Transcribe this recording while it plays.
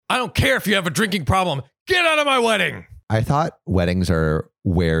I don't care if you have a drinking problem. Get out of my wedding. I thought weddings are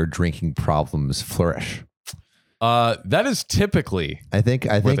where drinking problems flourish. That is typically I think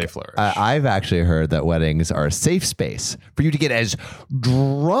where they flourish. I've actually heard that weddings are a safe space for you to get as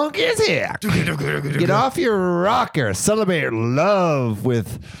drunk as heck. Get off your rocker. Celebrate love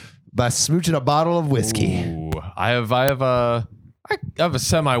by smooching a bottle of whiskey. Ooh, I have a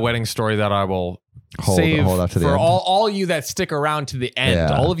semi-wedding story that I will save hold up to the for end. all you that stick around to the end.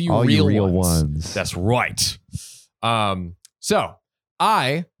 Yeah, all of you all real, you real ones. ones. That's right. So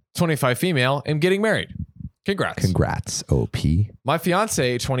I, 25 female, am getting married. Congrats, OP. My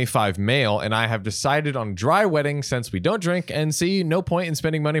fiance, 25 male, and I have decided on dry wedding since we don't drink and see no point in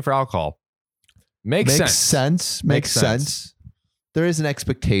spending money for alcohol. Makes sense. Makes sense. There is an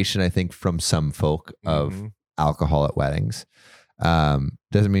expectation, I think, from some folk of alcohol at weddings.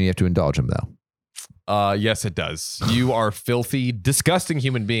 Doesn't mean you have to indulge them, though. Yes, it does. You are filthy, disgusting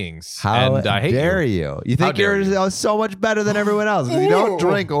human beings. How and I hate dare you? You think you're so much better than everyone else because you don't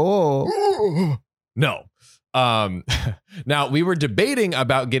drink. No. Now, we were debating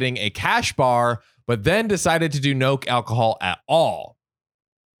about getting a cash bar, but then decided to do no alcohol at all.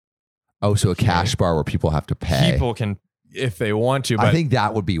 Oh, so a cash bar where people have to pay. People can, if they want to. But I think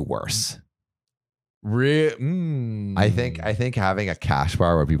that would be worse. I think having a cash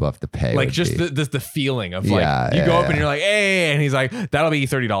bar where people have to pay, like just the feeling of like you go up and you're like, hey, and he's like, that'll be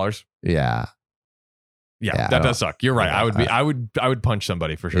 $30. Yeah, that does suck. You're right. I would punch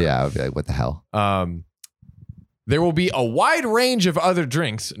somebody for sure. Yeah, I would be like, what the hell? There will be a wide range of other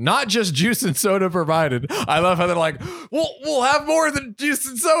drinks, not just juice and soda provided. I love how they're like, we'll have more than juice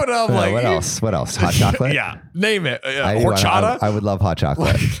and soda. I'm like, what else? What else? Hot chocolate? Yeah, name it. Horchata. I would love hot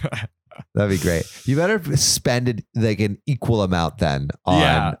chocolate. That'd be great. You better spend like an equal amount then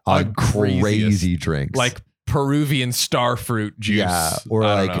on crazy drinks. Like Peruvian star fruit juice. Yeah. Or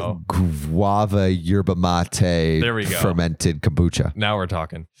like guava yerba mate there we go. Fermented kombucha. Now we're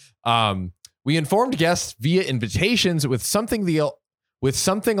talking. We informed guests via invitations with something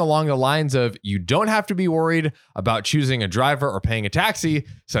along the lines of, you don't have to be worried about choosing a driver or paying a taxi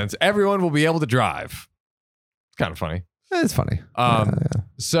since everyone will be able to drive. It's kind of funny. It's funny.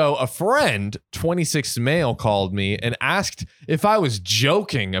 So a friend, 26 male, called me and asked if I was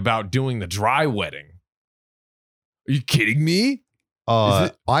joking about doing the dry wedding. Are you kidding me?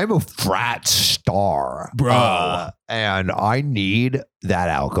 I'm a frat star, bro, and I need that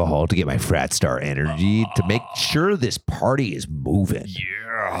alcohol to get my frat star energy to make sure this party is moving.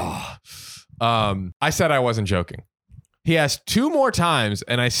 Yeah. I said I wasn't joking. He asked 2 more times,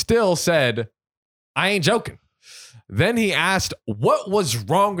 and I still said, I ain't joking. Then he asked what was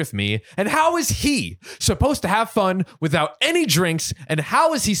wrong with me and how is he supposed to have fun without any drinks, and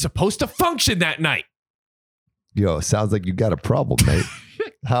how is he supposed to function that night? Yo, sounds like you got a problem, mate.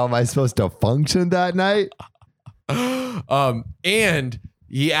 How am I supposed to function that night? And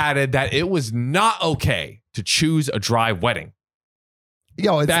he added that it was not okay to choose a dry wedding.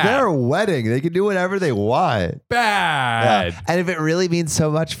 Yo, it's their wedding. They can do whatever they want. Bad. Yeah. And if it really means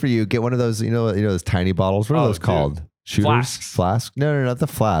so much for you, get one of those, you know those tiny bottles. What are those called? Shooters? Flask? No, not the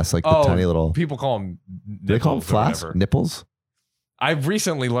flask. Like the tiny little. People call them nipples. They call them flask? Nipples? I've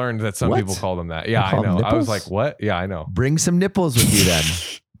recently learned that some people call them that. Yeah, I know. I was like, what? Yeah, I know. Bring some nipples with you then.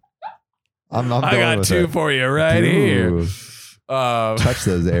 I got 2 for you right here. Touch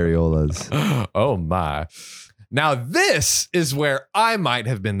those areolas. Oh my. Now this is where I might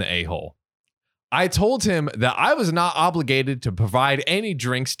have been the a-hole. I told him that I was not obligated to provide any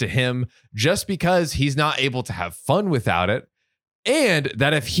drinks to him just because he's not able to have fun without it. And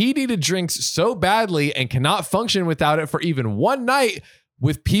that if he needed drinks so badly and cannot function without it for even one night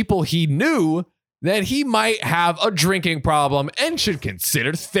with people he knew, then he might have a drinking problem and should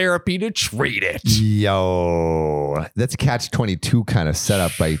consider therapy to treat it. Yo, that's a catch-22 kind of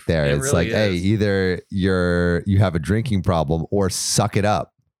setup right there. It's really like, hey, either you have a drinking problem or suck it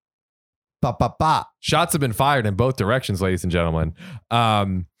up. Ba, ba, ba. Shots have been fired in both directions, ladies and gentlemen.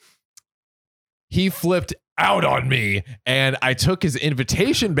 He flipped out on me, and I took his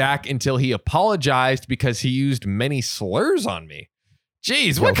invitation back until he apologized because he used many slurs on me.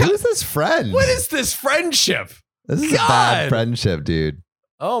 Jeez, who is this friend? What is this friendship? This is a bad friendship, dude.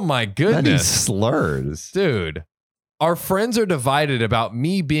 Oh my goodness. Many slurs. Dude, our friends are divided about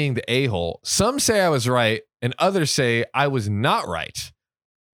me being the a-hole. Some say I was right, and others say I was not right.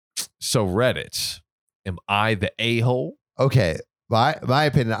 So Reddit, am I the a-hole? Okay, my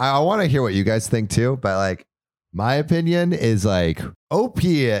opinion, I want to hear what you guys think too, but like my opinion is like OP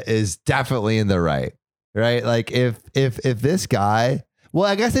is definitely in the right? Like if this guy, well,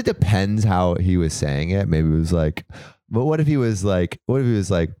 I guess it depends how he was saying it. Maybe it was like, But what if he was like,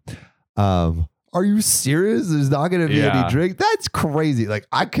 are you serious? There's not going to be any drink. That's crazy. Like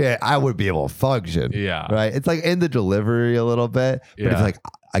I would be able to function. Yeah. Right. It's like in the delivery a little bit, but if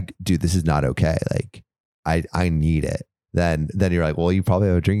like, dude, this is not okay. Like I need it. Then you're like, well, you probably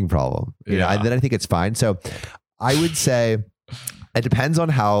have a drinking problem. You know, and then I think it's fine. So I would say it depends on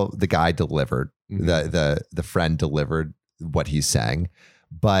how the guy delivered, the friend delivered what he's saying.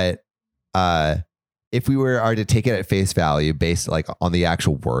 But if we are to take it at face value based like on the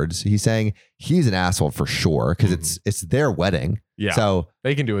actual words he's saying, he's an asshole for sure because it's their wedding. Yeah. So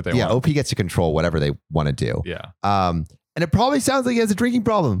they can do what they want. Yeah. OP gets to control whatever they want to do. Yeah. And it probably sounds like he has a drinking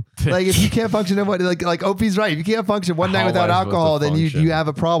problem. Like if you can't function in what like OP's right. If you can't function one night without alcohol, then you have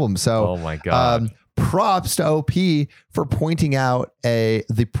a problem. So oh my God. Props to OP for pointing out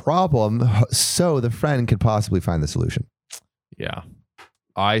the problem so the friend could possibly find the solution. Yeah.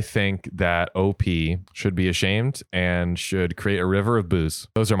 I think that OP should be ashamed and should create a river of booze.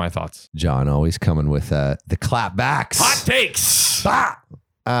 Those are my thoughts. John always coming with the clap backs. Hot takes.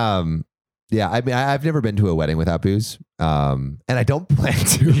 Yeah, I mean, I've never been to a wedding without booze, and I don't plan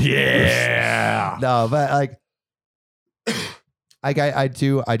to. Yeah. No, but like I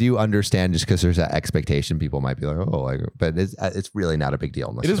do understand just because there's that expectation. People might be like, oh, like, but it's really not a big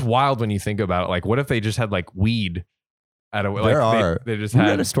deal. It is wild when you think about it. Like, what if they just had like weed at a They just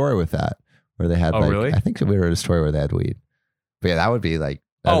had a story with that where they had. Oh, like, really? I think we read a story where they had weed. But yeah, that would be like.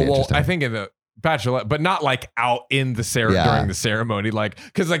 Oh well, I think in the bachelorette, but not like out in the during the ceremony, like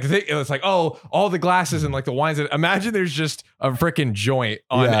because like it's like all the glasses and like the wines. Imagine there's just a freaking joint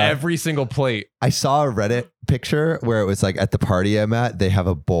on every single plate. I saw a Reddit picture where it was like at the party I'm at, they have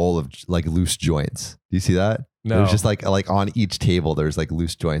a bowl of like loose joints. Do you see that? No, it was just like on each table there's like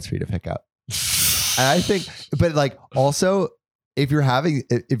loose joints for you to pick up. And I think, but like also if you have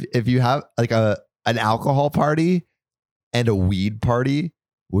like an alcohol party and a weed party.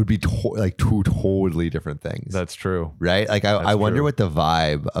 Would be like two totally different things. That's true, right? Like I wonder what the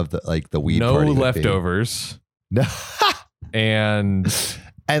vibe of the weed party would leftovers. No, and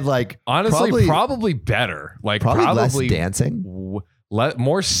like honestly, probably better. Like probably less dancing,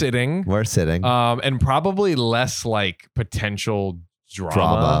 more sitting, and probably less like potential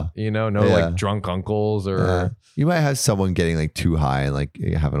drama. You know, no like drunk uncles or you might have someone getting like too high and like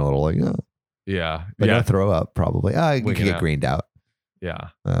having a little like but no throw up probably. You can get greened out. Yeah.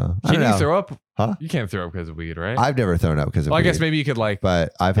 Can you throw up? Huh? You can't throw up because of weed, right? I've never thrown up because of weed. I guess maybe you could like.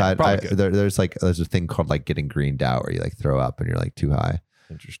 But I've had. There's a thing called like getting greened out where you like throw up and you're like too high.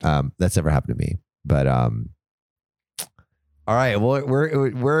 Interesting. That's never happened to me. But all right. Well,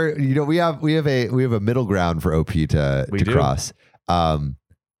 we're we have a middle ground for OP to cross.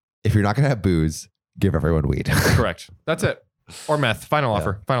 If you're not gonna have booze, give everyone weed. Correct. That's it. Or meth. Final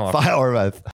offer. Final offer. Or meth.